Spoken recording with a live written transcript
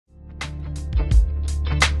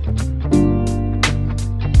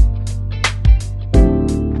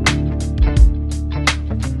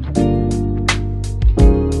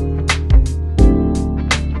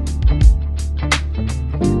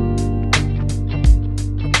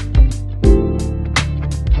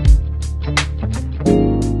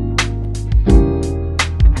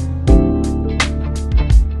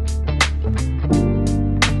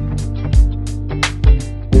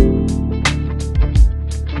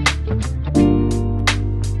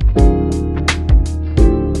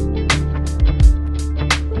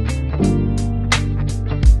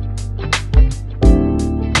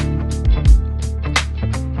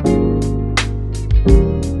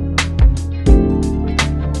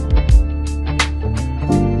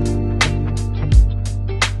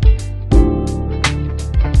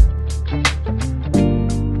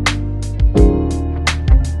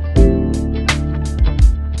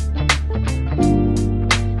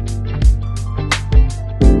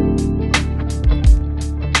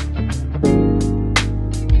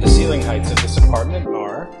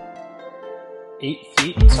8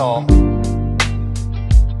 feet tall.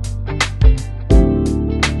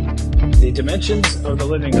 The dimensions of the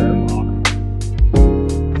living room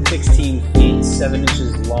are 16 feet 7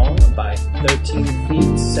 inches long by 13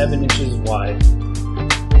 feet 7 inches wide.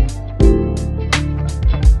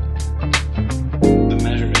 The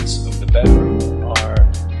measurements of the bedroom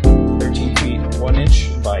are 13 feet 1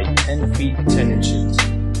 inch by 10 feet 10 inches.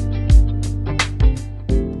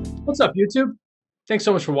 What's up, YouTube? Thanks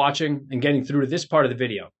so much for watching and getting through to this part of the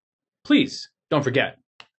video. Please don't forget,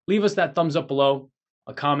 leave us that thumbs up below,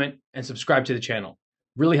 a comment, and subscribe to the channel.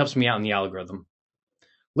 Really helps me out in the algorithm.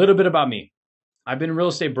 Little bit about me. I've been in real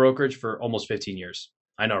estate brokerage for almost 15 years.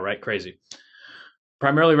 I know, right? Crazy.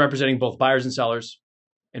 Primarily representing both buyers and sellers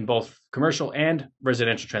in both commercial and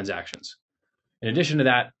residential transactions. In addition to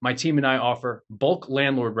that, my team and I offer bulk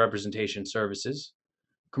landlord representation services,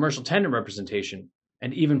 commercial tenant representation,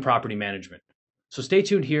 and even property management. So stay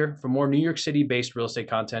tuned here for more New York City-based real estate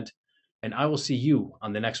content, and I will see you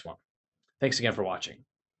on the next one. Thanks again for watching.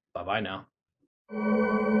 Bye-bye now.